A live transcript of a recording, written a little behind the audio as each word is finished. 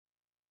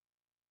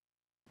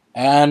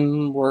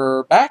And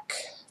we're back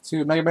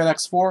to Mega Man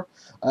X4.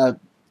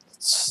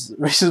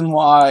 Reason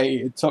why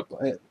it took,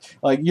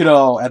 like,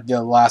 at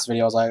the last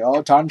video, I was like,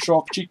 oh, time to show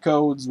off cheat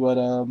codes, but,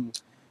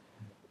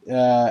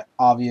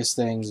 obvious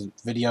things.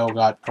 Video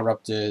got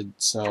corrupted,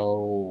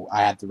 so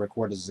I had to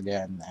record this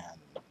again, and,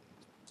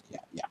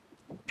 yeah.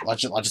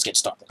 Let's just get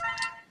started.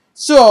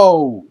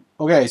 So,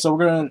 okay, so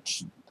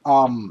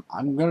I'm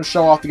gonna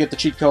show off to get the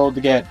cheat code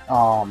to get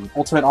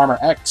Ultimate Armor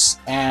X,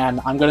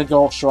 and I'm gonna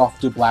go show off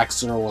to Black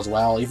Zero as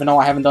well. Even though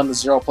I haven't done the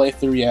Zero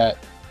playthrough yet,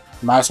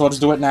 might as well just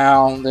do it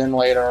now, then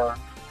later.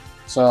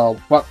 So,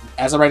 but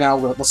as of right now,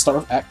 let's start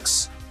with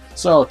X.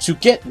 So, to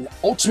get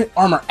Ultimate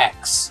Armor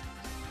X,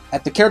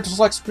 at the character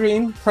select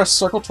screen, press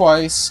circle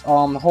twice.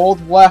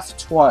 Hold left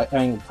twice.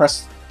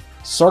 Press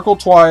circle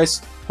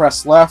twice.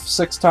 Press left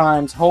 6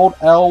 times. Hold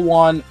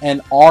L1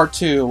 and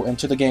R2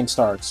 until the game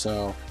starts.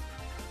 So.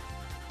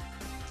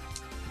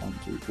 1,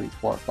 2, 3,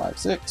 4, 5,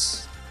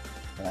 6.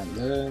 And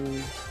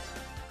then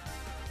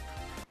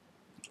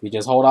we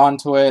just hold on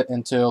to it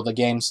until the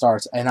game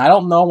starts. And I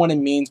don't know what it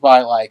means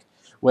by, like,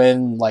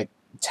 when, like,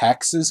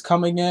 text is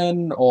coming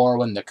in, or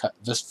when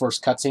this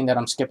first cutscene that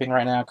I'm skipping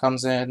right now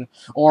comes in,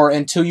 or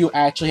until you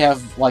actually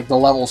have, like, the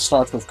level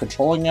starts with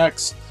controlling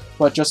X.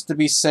 But just to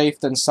be safe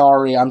than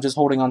sorry, I'm just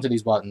holding on to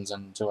these buttons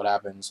until it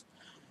happens.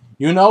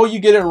 You know you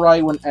get it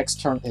right when X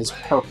turn is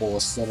purple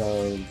instead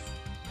of...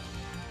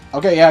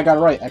 Okay, yeah, I got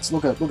it right. X,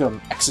 look at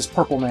him. X is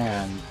purple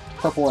man.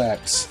 Purple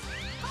X.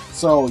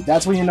 So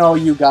that's when you know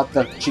you got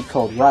the cheat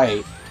code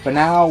right. But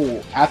now,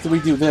 after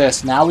we do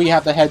this, now we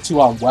have to head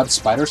to Web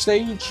Spider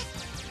stage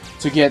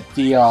to get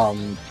the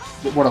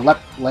what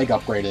a leg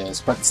upgrade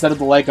is. But instead of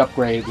the leg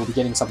upgrade, we'll be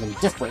getting something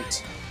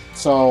different.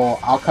 So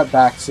I'll cut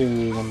back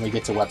to when we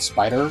get to Web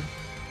Spider.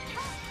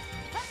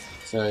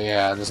 So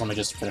yeah, let me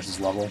just finish this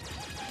level.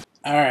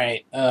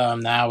 Alright,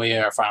 now we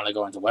are finally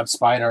going to Web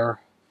Spider.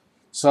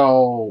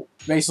 So,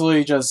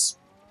 basically just,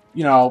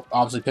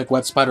 obviously pick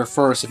Web Spider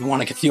first if you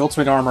want to get the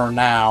Ultimate Armor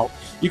now.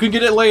 You can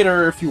get it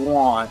later if you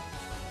want,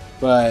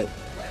 but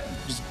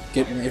just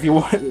if you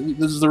want,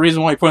 this is the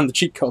reason why you put in the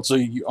cheat code, so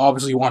you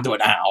obviously want to do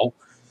it now.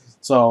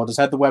 So, just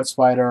head to Web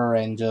Spider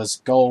and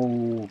just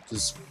go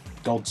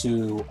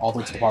to all the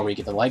way to the part where you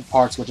get the leg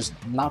parts, which is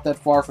not that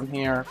far from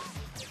here.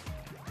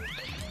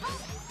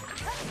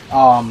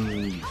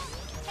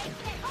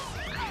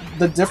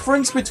 The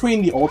difference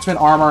between the Ultimate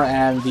Armor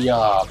and the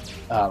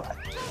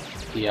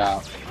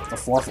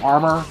fourth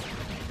armor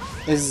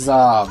is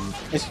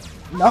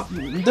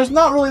there's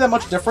not really that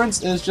much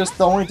difference. It's just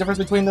the only difference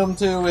between them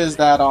two is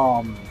that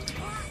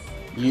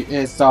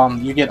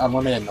you get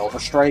unlimited Nova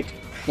Strike.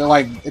 They're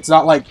like, it's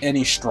not like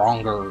any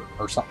stronger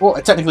or something. Well,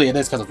 technically it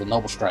is because of the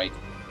Nova Strike.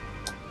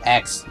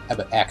 X,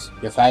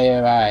 if I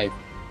arrive,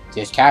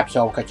 this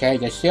capsule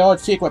contains the sealed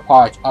secret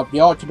parts of the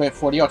Ultimate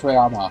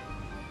Armor.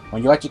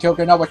 When you execute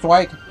the Nova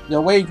Strike,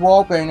 the wings will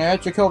open and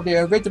execute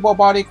the Invincible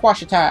Body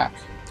Crush attack.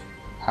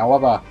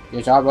 However,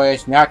 this armor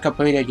is not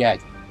completed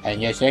yet,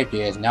 and your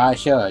safety is not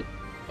assured.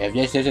 If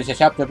this isn't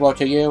acceptable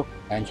to you,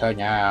 enter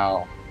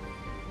now.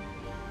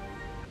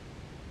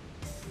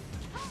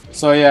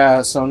 So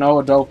yeah, so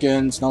no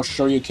Hadokens, no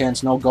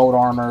Shoryukens, no gold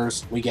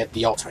armors. We get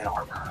the Ultimate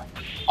Armor.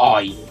 Oh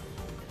yeah.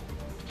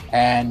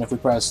 And if we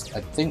press, I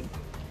think,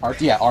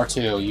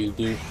 R2, you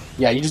do.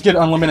 Yeah, you just get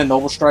unlimited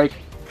Nova Strike.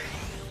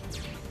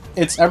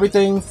 It's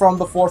everything from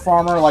the fourth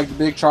armor, like the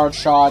big charge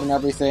shot and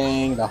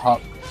everything.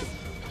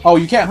 Oh,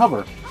 you can't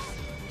hover.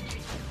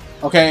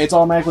 Okay, it's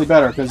automatically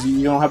better because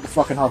you don't have to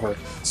fucking hover.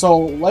 So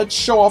let's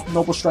show off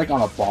Nova Strike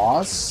on a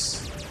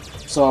boss.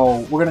 So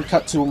we're gonna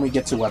cut to when we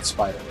get to Web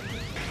Spider.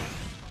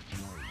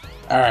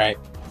 All right.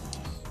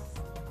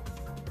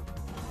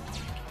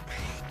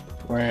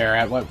 We're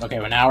at what? Okay,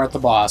 now we're at the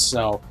boss.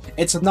 So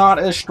it's not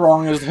as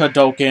strong as the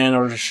Hadoken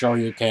or the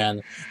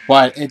Shoryuken,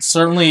 but it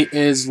certainly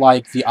is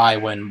like the I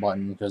win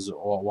button. Because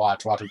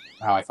watch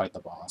how I fight the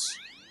boss.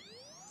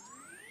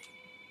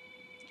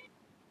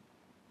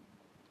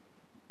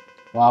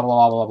 Blah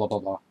blah blah blah blah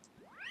blah.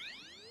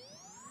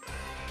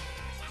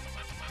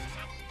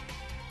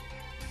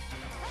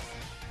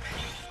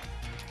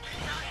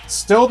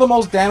 Still the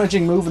most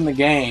damaging move in the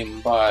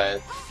game,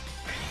 but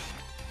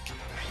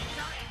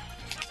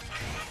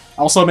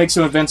also makes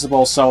you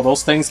invincible, so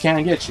those things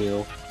can't get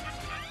you.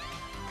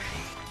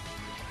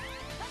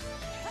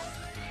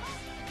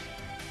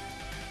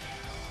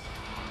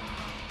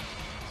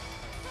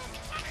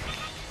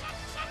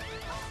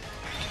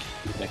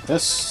 You take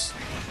this.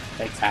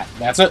 Take that.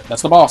 That's it.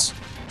 That's the boss.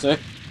 See?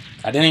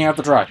 I didn't even have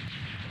to try.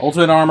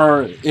 Ultimate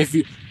Armor,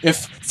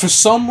 if for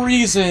some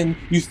reason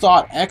you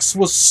thought X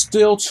was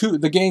still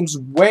the game's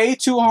way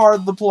too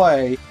hard to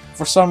play,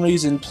 for some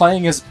reason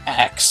playing as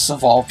X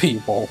of all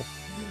people,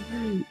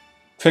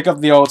 pick up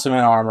the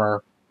Ultimate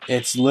Armor.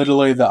 It's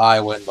literally the I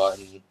win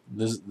button.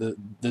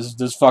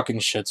 This fucking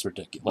shit's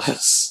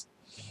ridiculous.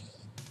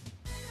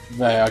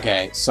 But,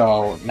 okay,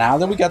 so now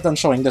that we got done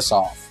showing this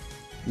off,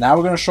 now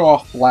we're gonna show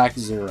off Black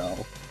Zero.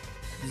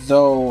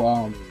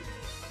 Though,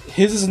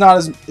 his is not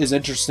as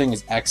interesting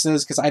as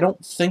X's, because I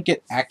don't think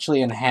it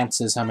actually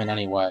enhances him in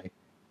any way.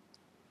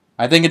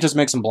 I think it just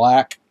makes him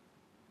black.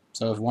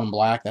 So if you want him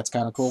black, that's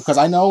kind of cool. Because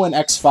I know in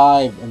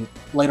X5 and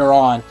later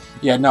on,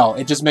 yeah, no,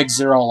 it just makes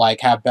Zero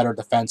like have better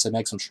defense. It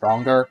makes him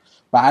stronger.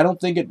 But I don't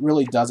think it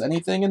really does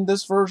anything in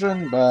this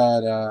version.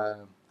 But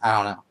I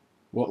don't know.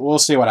 We'll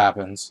see what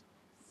happens.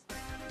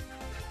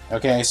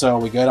 Okay, so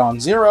we good on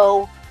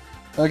Zero.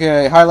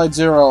 Okay, highlight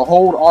Zero.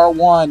 Hold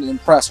R1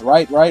 and press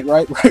right.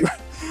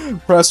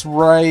 Press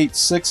right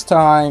 6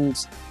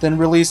 times. Then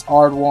release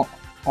R1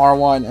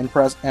 and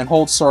press and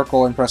hold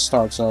circle and press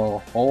start.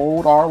 So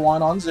hold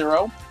R1 on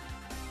Zero.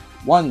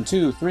 1,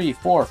 2, 3,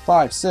 4,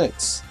 5,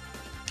 6.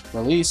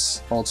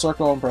 Release, hold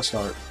circle, and press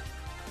start.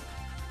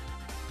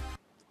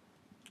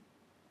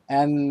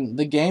 And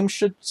the game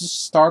should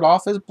just start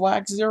off as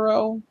Black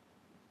Zero,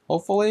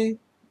 hopefully.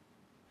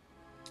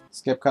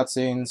 Skip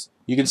cutscenes.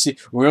 You can see,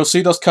 we'll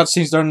see those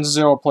cutscenes during the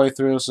Zero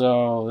playthrough,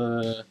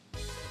 so,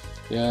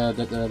 yeah,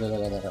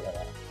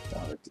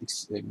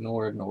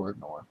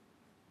 ignore.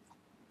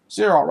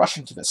 Zero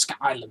rushing to the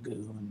Sky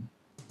Lagoon.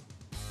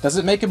 Does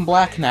it make him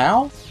black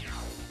now?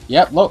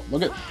 Yep,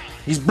 look at,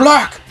 he's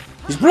black!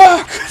 He's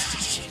black!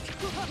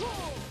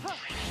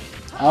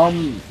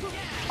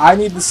 I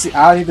need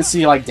to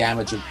see like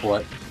damage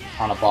input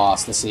on a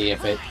boss to see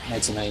if it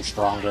makes him any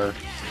stronger.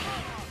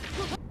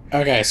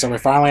 Okay, so we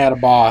finally had a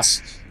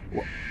boss.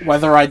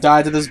 Whether I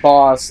die to this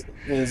boss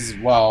is,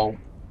 well,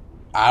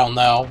 I don't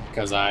know,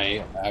 because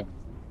it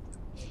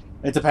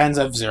depends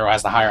if Zero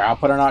has the higher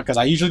output or not, because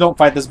I usually don't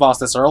fight this boss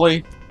this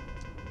early.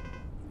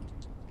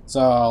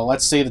 So,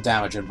 let's see the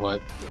damage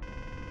input.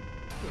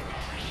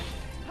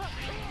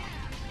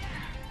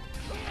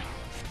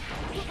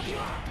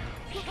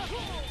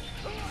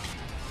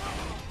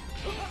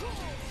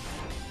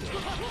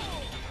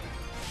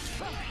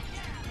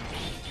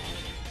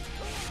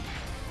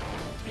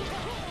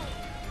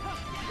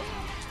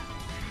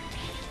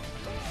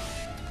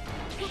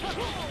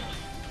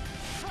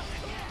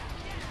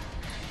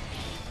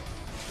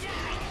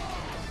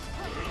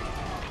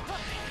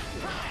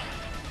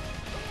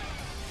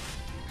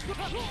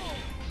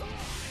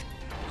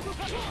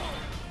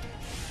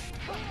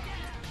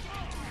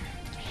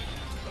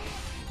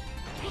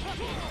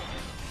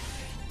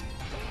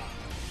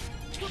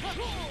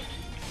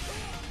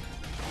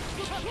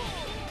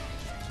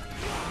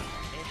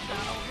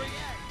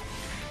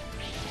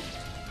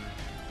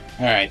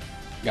 Alright,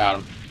 got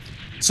him.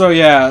 So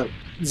yeah,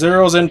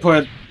 Zero's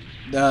input,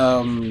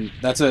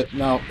 that's it.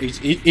 No,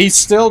 he's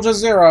still just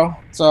Zero,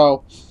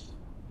 so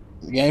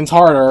the game's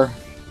harder.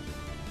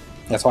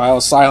 That's why I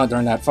was silent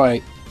during that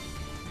fight.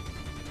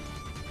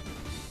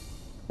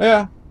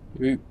 Yeah.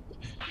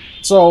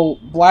 So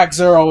Black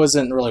Zero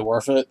isn't really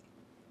worth it.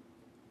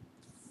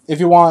 If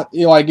you want,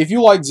 if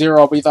you like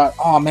Zero, but you thought,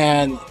 oh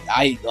man,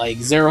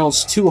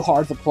 Zero's too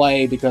hard to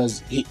play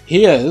because he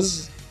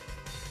is.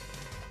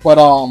 But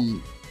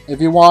if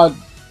you want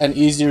an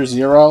easier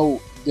Zero,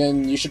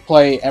 then you should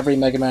play every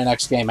Mega Man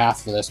X game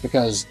after this,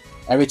 because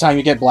every time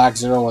you get Black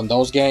Zero in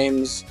those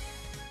games,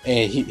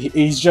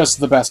 he's just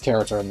the best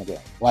character in the game.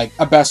 Like,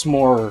 a best,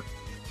 more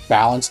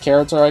balanced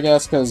character, I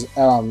guess, because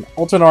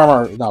Ultimate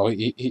Armor, no,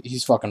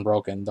 he's fucking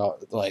broken.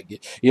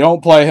 Like, you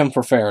don't play him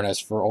for fairness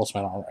for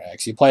Ultimate Armor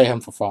X, you play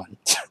him for fun.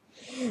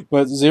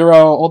 But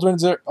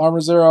Ultimate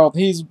Armor Zero,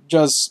 he's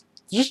just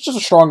a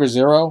stronger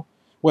Zero,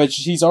 which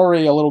he's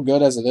already a little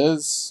good as it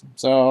is.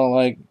 So,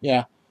 like,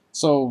 yeah.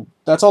 So,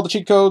 that's all the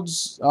cheat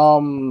codes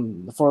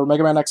for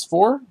Mega Man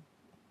X4.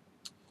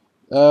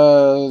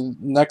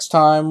 Next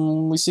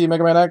time we see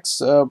Mega Man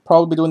X,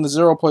 probably be doing the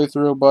Zero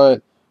playthrough,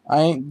 but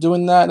I ain't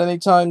doing that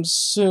anytime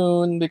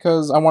soon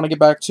because I want to get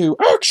back to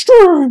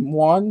Extreme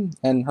 1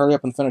 and hurry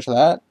up and finish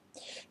that.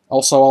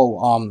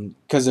 Also,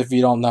 because if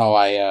you don't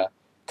know,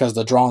 because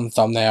the drawn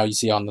thumbnail you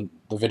see on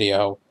the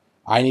video,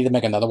 I need to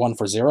make another one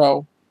for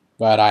Zero,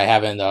 but I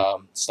haven't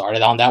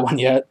started on that one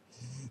yet.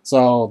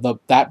 So the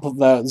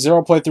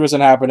Zero playthrough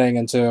isn't happening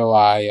until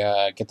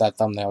I get that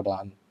thumbnail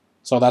done.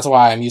 So that's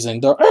why I'm using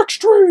the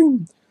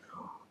Extreme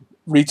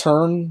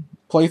Return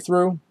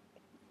playthrough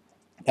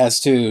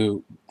as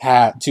so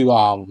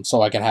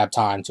I can have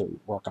time to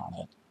work on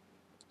it.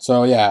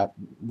 So yeah,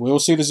 we'll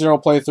see the Zero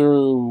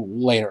playthrough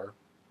later.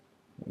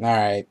 All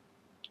right,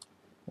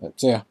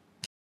 see ya.